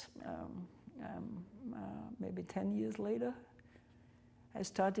was maybe 10 years later, I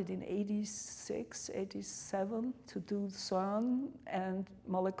started in 86, 87 to do CERN and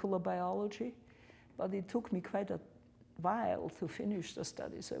molecular biology, but it took me quite a while to finish the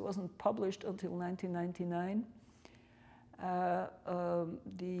study, so it wasn't published until 1999.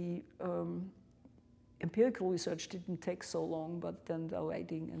 The empirical research didn't take so long, but then the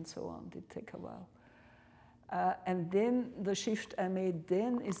writing and so on did take a while. And then the shift I made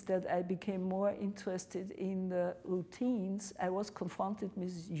then is that I became more interested in the routines. I was confronted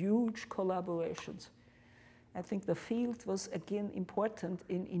with huge collaborations. I think the field was again important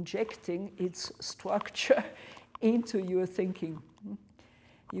in injecting its structure into your thinking.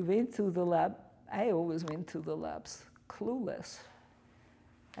 You went to the lab, I always went to the labs clueless.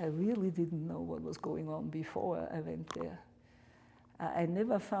 I really didn't know what was going on before I went there. I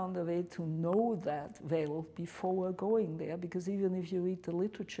never found a way to know that well before going there, because even if you read the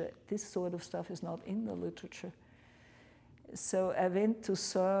literature, this sort of stuff is not in the literature. So I went to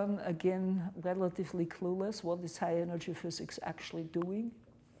CERN, again, relatively clueless. What is high energy physics actually doing?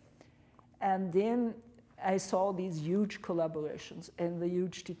 And then I saw these huge collaborations and the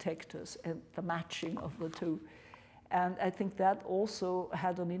huge detectors and the matching of the two. And I think that also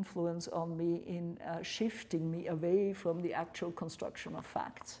had an influence on me in shifting me away from the actual construction of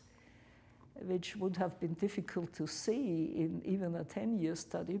facts, which would have been difficult to see in even a 10-year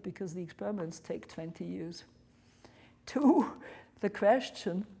study because the experiments take 20 years. To the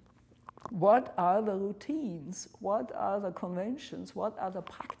question, what are the routines? What are the conventions? What are the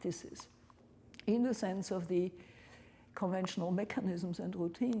practices? In the sense of the conventional mechanisms and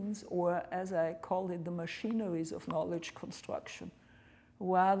routines, or as I call it, the machineries of knowledge construction,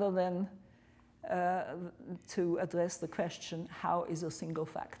 rather than to address the question, how is a single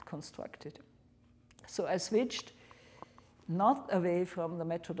fact constructed? So I switched not away from the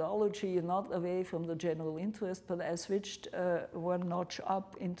methodology, not away from the general interest, but I switched one notch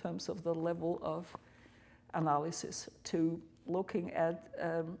up in terms of the level of analysis to looking at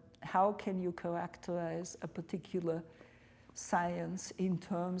how can you characterize a particular science in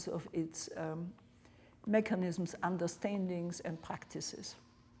terms of its mechanisms, understandings, and practices.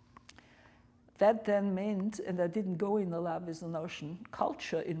 that then meant, and I didn't go in the lab with the notion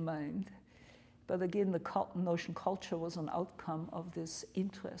culture in mind, but again, the notion culture was an outcome of this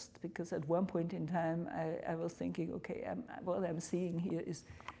interest, because at one point in time, I was thinking, okay, what I'm seeing here is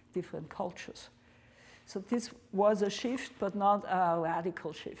different cultures. So this was a shift, but not a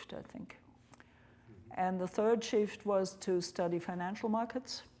radical shift, I think. And the third shift was to study financial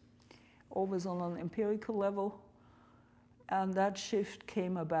markets, always on an empirical level. And that shift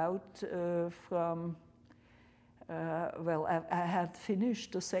came about from, well, I had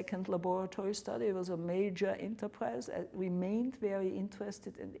finished the second laboratory study. It was a major enterprise. I remained very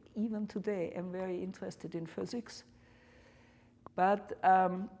interested, and even today I'm very interested in physics. But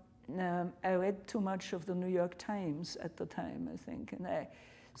I read too much of the New York Times at the time, I think, and I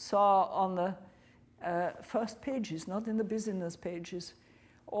saw on the first pages, not in the business pages,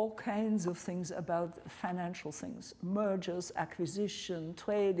 all kinds of things about financial things, mergers, acquisition,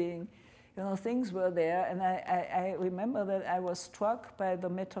 trading, you know, things were there. And I remember that I was struck by the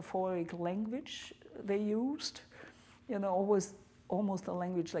metaphoric language they used, you know, always almost a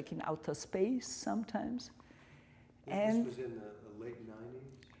language like in outer space sometimes. And this was in the late 90s?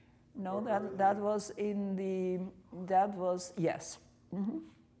 No, that was in the, yes.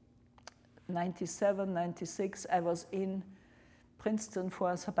 97, 96, I was in Princeton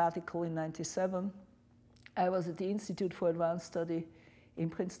for a sabbatical in 97. I was at the Institute for Advanced Study in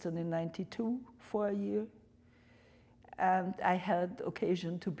Princeton in 92 for a year. And I had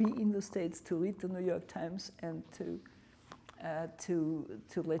occasion to be in the States to read the New York Times and to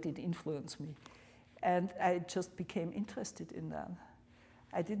let it influence me. And I just became interested in that.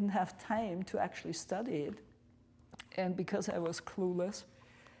 I didn't have time to actually study it. And because I was clueless,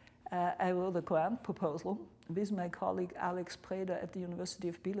 I wrote a grant proposal with my colleague Alex Preda at the University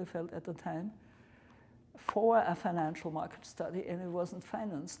of Bielefeld at the time for a financial market study, and it wasn't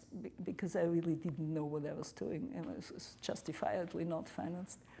financed because I really didn't know what I was doing, and it was justifiably not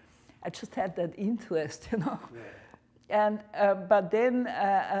financed. I just had that interest, you know. Yeah. And, but then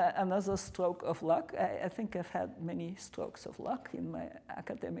another stroke of luck. I think I've had many strokes of luck in my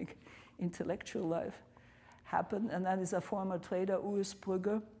academic, intellectual life happen, and that is a former trader, Urs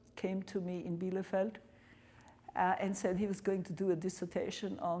Brügger, came to me in Bielefeld and said he was going to do a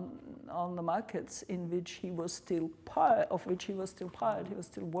dissertation on the markets in which he was still part, He was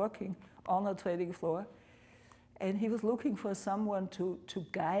still working on a trading floor. And he was looking for someone to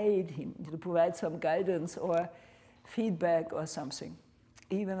guide him, to provide some guidance or feedback or something,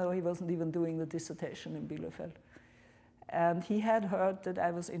 even though he wasn't even doing the dissertation in Bielefeld. And he had heard that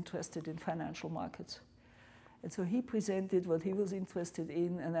I was interested in financial markets. And so he presented what he was interested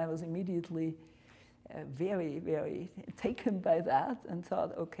in, and I was immediately very, very taken by that and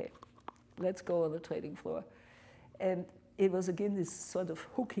thought, okay, let's go on the trading floor. And it was again this sort of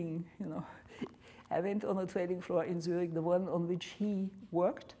hooking, you know. I went on a trading floor in Zurich, the one on which he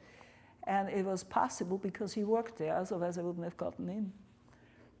worked, and it was possible because he worked there, otherwise I wouldn't have gotten in.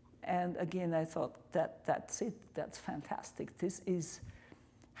 And again, I thought, that's it, that's fantastic. This is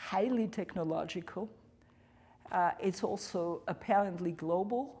highly technological. It's also apparently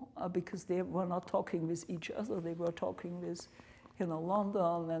global because they were not talking with each other. They were talking with, you know,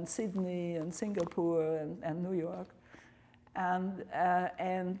 London and Sydney and Singapore and New York. And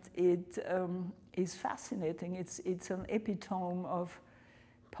it is fascinating. It's an epitome of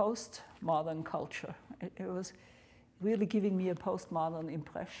postmodern culture. It was really giving me a postmodern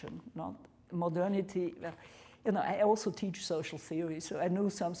impression, not modernity. You know, I also teach social theory, so I knew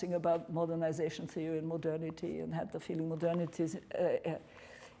something about modernization theory and modernity, and had the feeling modernity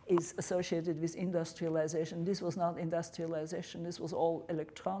is associated with industrialization. This was not industrialization. This was all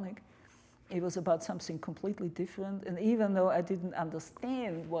electronic. It was about something completely different. And even though I didn't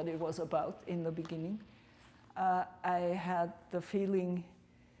understand what it was about in the beginning, I had the feeling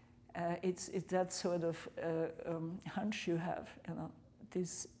it's that sort of hunch you have, you know,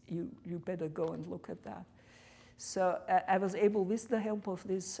 this, you better go and look at that. So I was able, with the help of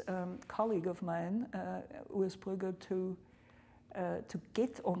this colleague of mine, Urs Brügger, to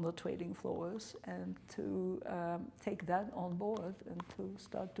get on the trading floors and to take that on board and to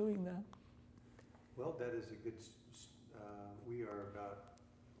start doing that. Well, that is a good, we are about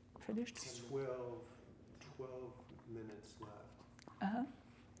finished. 12 minutes left.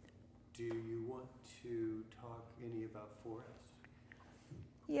 Do you want to talk any about 4S?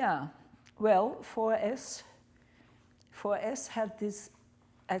 Yeah, well, 4S had this,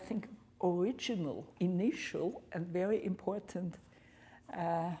 I think, original, initial, and very important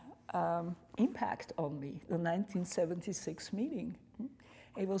impact on me, the 1976 meeting.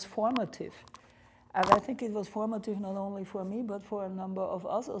 It was formative. And I think it was formative not only for me, but for a number of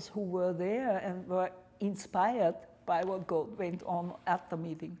others who were there and were inspired by what went on at the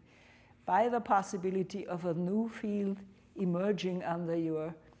meeting, by the possibility of a new field emerging under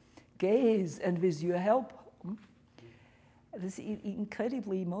your gaze and with your help. This is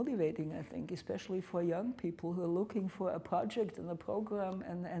incredibly motivating, I think, especially for young people who are looking for a project and a program,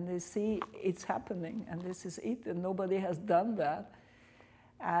 and they see it's happening, and this is it, and nobody has done that.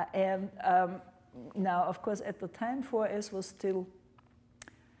 Now, of course, at the time, 4S was still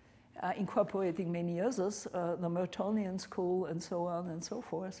incorporating many others, the Mertonian school and so on and so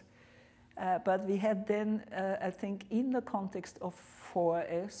forth. But we had then, I think, in the context of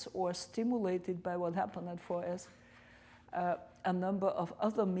 4S, or stimulated by what happened at 4S, a number of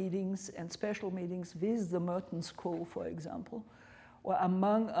other meetings and special meetings with the Merton School, for example, or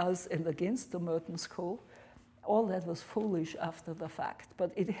among us and against the Merton School. All that was foolish after the fact,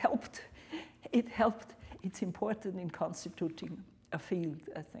 but it helped. It helped. It's important in constituting a field,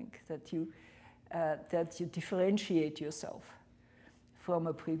 I think, that you differentiate yourself from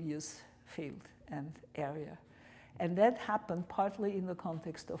a previous field and area. And that happened partly in the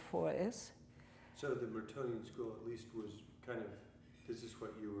context of 4S. So the Mertonian school at least was kind of, this is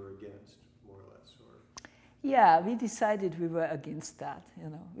what you were against, more or less, or? Yeah, we decided we were against that, you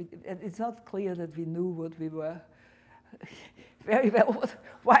know. It's not clear that we knew what we were very well,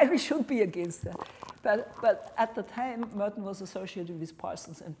 why we should be against that. But at the time, Merton was associated with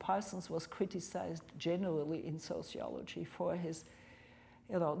Parsons, and Parsons was criticized generally in sociology for his,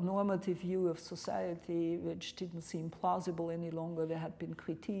 you know, normative view of society, which didn't seem plausible any longer. There had been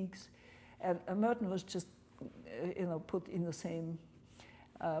critiques. And Merton was just, you know, put in the same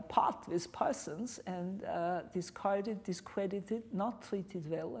pot with Parsons and discarded, discredited, not treated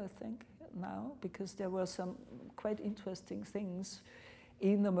well, I think, now, because there were some quite interesting things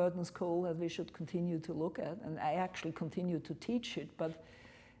in the Merton School that we should continue to look at. And I actually continued to teach it, but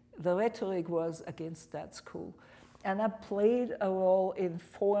the rhetoric was against that school. And I played a role in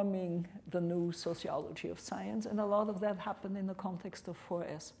forming the new sociology of science, and a lot of that happened in the context of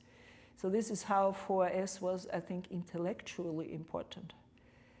 4S. So this is how 4S was, I think, intellectually important.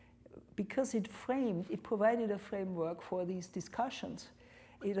 Because it provided a framework for these discussions.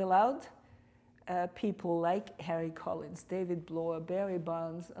 It allowed people like Harry Collins, David Bloor, Barry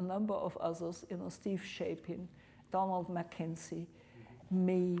Barnes, a number of others, you know, Steve Shapin, Donald Mackenzie,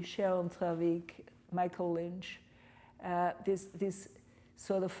 me, Sharon Travik, Michael Lynch, this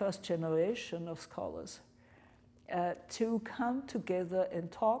sort of first generation of scholars, to come together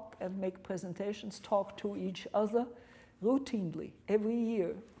and talk and make presentations, talk to each other routinely, every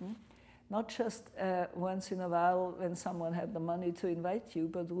year. Not just once in a while when someone had the money to invite you,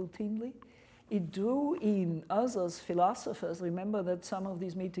 but routinely. It drew in others, philosophers. Remember that some of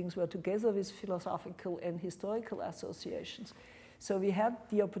these meetings were together with philosophical and historical associations. So we had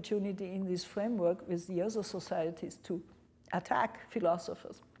the opportunity in this framework with the other societies to attack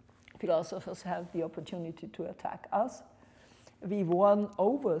philosophers. Philosophers had the opportunity to attack us. We won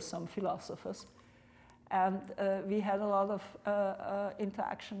over some philosophers. And we had a lot of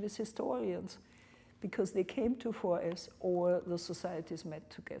interaction with historians because they came to 4S or the societies met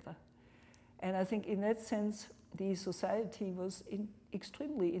together. And I think in that sense, the society was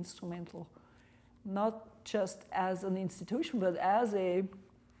extremely instrumental, not just as an institution, but as a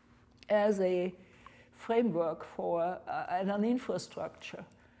framework for and an infrastructure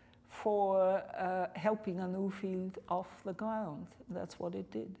for helping a new field off the ground. That's what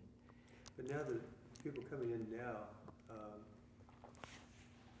it did. But now the people coming in now,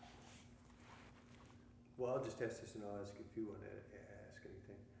 well, I'll just ask this and I'll ask if you want to ask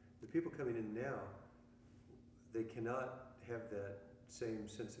anything. The people coming in now, they cannot have that same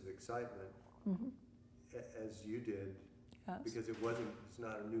sense of excitement as you did, because it's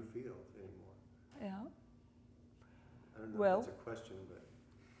not a new field anymore. Yeah. I don't know if that's a question, but.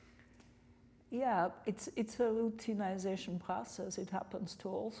 Yeah, it's a routinization process. It happens to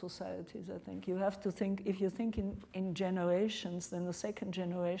all societies, I think. You have to think, if you think in generations, then the second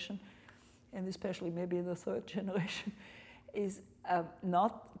generation, and especially maybe the third generation, is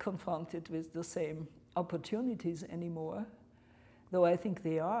not confronted with the same opportunities anymore, though I think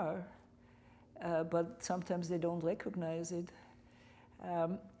they are, but sometimes they don't recognize it.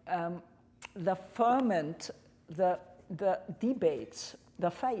 The ferment, the debates, the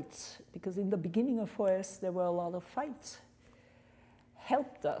fights, because in the beginning of 4S there were a lot of fights,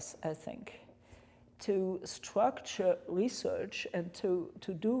 helped us, I think, to structure research and to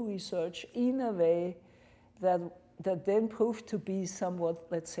do research in a way that then proved to be somewhat,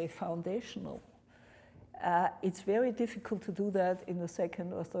 let's say, foundational. It's very difficult to do that in the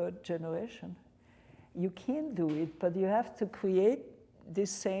second or third generation. You can do it, but you have to create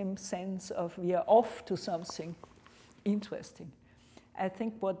this same sense of we are off to something interesting. I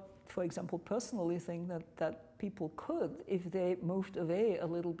think what, for example, personally think that people could, if they moved away a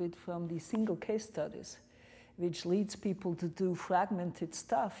little bit from the single case studies, which leads people to do fragmented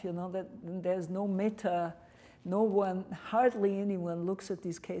stuff, you know, that there's no meta, no one, hardly anyone looks at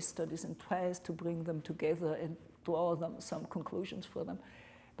these case studies and tries to bring them together and draw them some conclusions for them.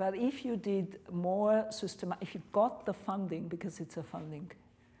 But if you did more systematic, if you got the funding, because it's a funding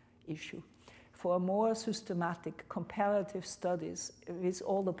issue, for more systematic comparative studies with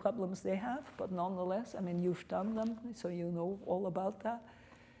all the problems they have, but nonetheless, I mean, you've done them, so you know all about that.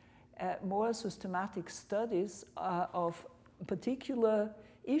 More systematic studies of particular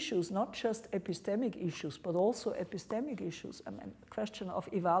issues, not just epistemic issues, but also epistemic issues. I mean, question of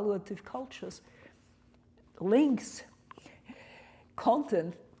evaluative cultures, links,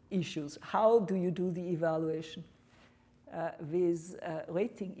 content issues. How do you do the evaluation with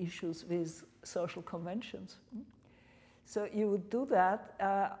rating issues, with social conventions? So you would do that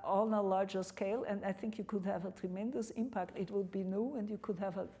on a larger scale, and I think you could have a tremendous impact. It would be new, and you could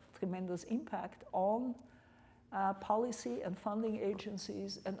have a tremendous impact on policy and funding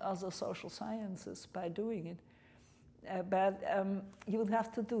agencies and other social sciences by doing it. But you would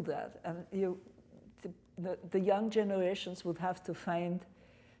have to do that, and the young generations would have to find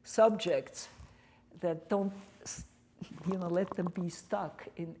subjects that don't, you know, let them be stuck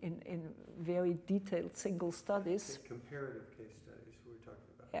in very detailed single studies. Comparative case studies we're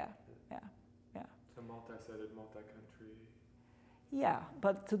talking about. Yeah. So multi-sided, multi-country. Yeah,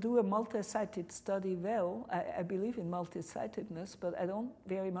 but to do a multi-sited study well, I believe in multi-sidedness, but I don't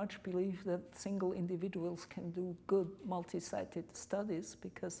very much believe that single individuals can do good multi-sited studies,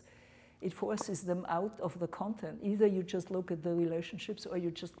 because it forces them out of the content. Either you just look at the relationships, or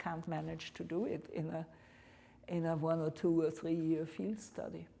you just can't manage to do it in a 1 or 2 or 3 year field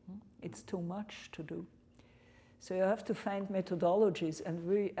study. It's too much to do. So you have to find methodologies,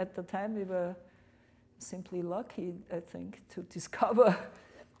 and at the time we were simply lucky, I think, to discover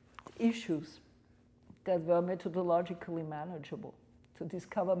issues that were methodologically manageable, to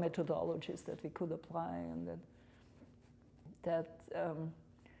discover methodologies that we could apply, and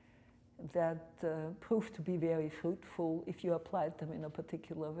that proved to be very fruitful if you applied them in a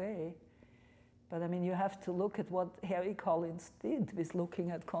particular way. But I mean, you have to look at what Harry Collins did with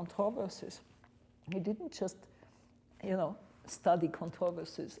looking at controversies. He didn't just, you know, study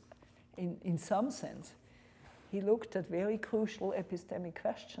controversies in some sense. He looked at very crucial epistemic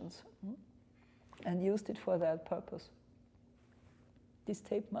questions and used it for that purpose. This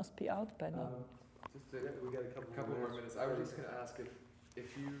tape must be out by now. We got a couple more minutes. I was just going to ask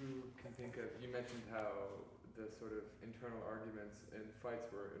if you can think of, you mentioned how the sort of internal arguments and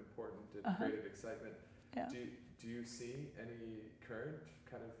fights were important and created excitement. Yeah. Do you see any current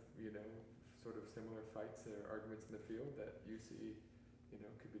kind of, you know, sort of similar fights or arguments in the field that you see, you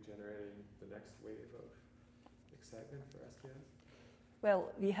know, could be generating the next wave of excitement for STS?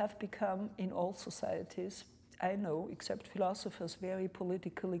 Well, we have become, in all societies, I know, except philosophers, very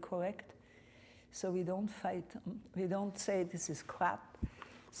politically correct. So we don't fight. We don't say this is crap.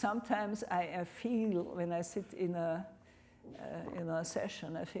 Sometimes I feel, when I sit in a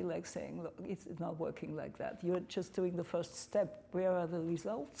session, I feel like saying, look, it's not working like that. You're just doing the first step. Where are the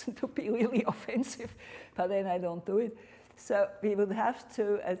results? To be really offensive, but then I don't do it. So we would have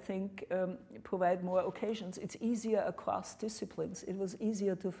to, I think, provide more occasions. It's easier across disciplines. It was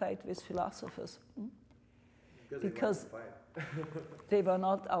easier to fight with philosophers. Because they were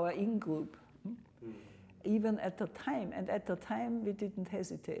not our in-group. Even at the time, and at the time we didn't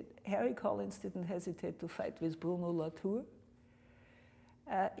hesitate. Harry Collins didn't hesitate to fight with Bruno Latour.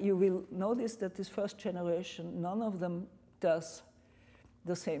 You will notice that this first generation, none of them does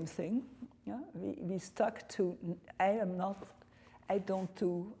the same thing. Yeah? We stuck to, I don't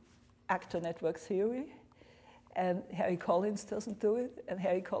do actor network theory, and Harry Collins doesn't do it, and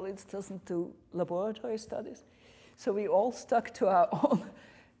Harry Collins doesn't do laboratory studies. So we all stuck to our own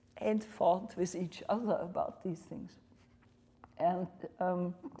and fought with each other about these things. And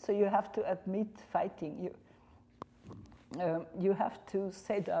so you have to admit fighting. You have to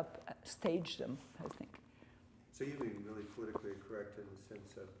set up, stage them, I think. So you've been really politically correct in the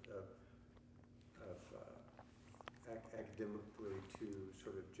sense of academically too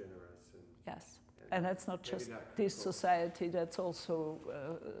sort of generous. Yes, and that's not just this society, that's also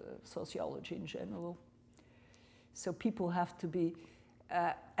sociology in general. So people have to be,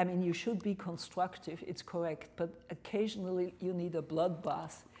 I mean, you should be constructive, it's correct, but occasionally you need a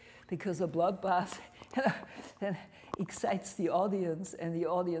bloodbath, because a bloodbath then excites the audience, and the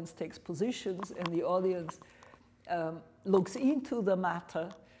audience takes positions, and the audience looks into the matter,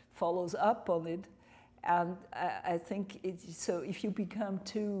 follows up on it, and I think so. If you become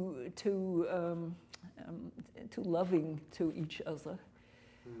too loving to each other,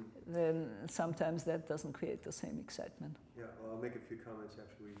 then sometimes that doesn't create the same excitement. Yeah, well, I'll make a few comments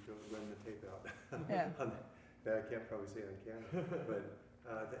after we go run the tape out. Yeah. That I can't probably say on camera, but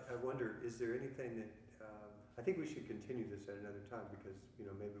I wonder, is there anything that, I think we should continue this at another time because,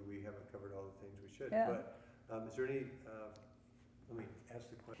 maybe we haven't covered all the things we should, yeah. but is there any, let me ask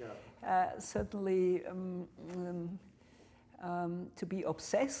the question. Certainly, to be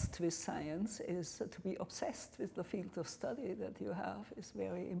obsessed with science is to be obsessed with the field of study that you have is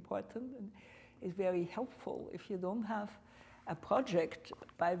very important and is very helpful. If you don't have a project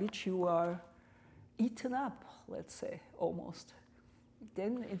by which you are eaten up, let's say, almost,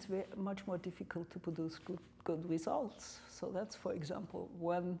 then it's much more difficult to produce good results. So that's, for example,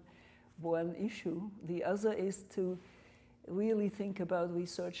 one issue. The other is to really think about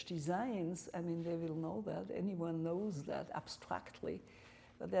research designs. I mean, they will know that. Anyone knows that abstractly.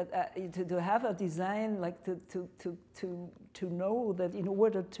 But that to have a design, like to know that in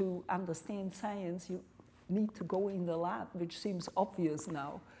order to understand science, you need to go in the lab, which seems obvious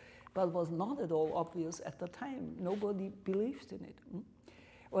now, but was not at all obvious at the time. Nobody believed in it.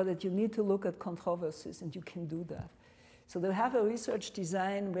 Or that you need to look at controversies, and you can do that. So to have a research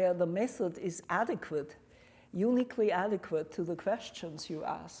design where the method is adequate, uniquely adequate to the questions you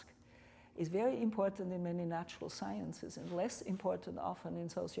ask, is very important in many natural sciences and less important often in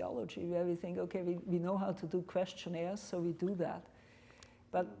sociology, where we think, okay, we know how to do questionnaires, so we do that.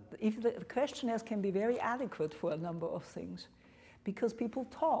 But if the questionnaires can be very adequate for a number of things, because people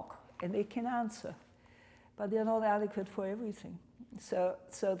talk and they can answer, but they're not adequate for everything. So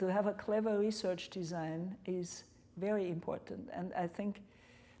to have a clever research design is very important, and I think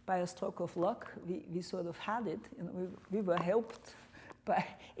by a stroke of luck, we sort of had it. We were helped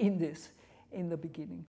in this in the beginning.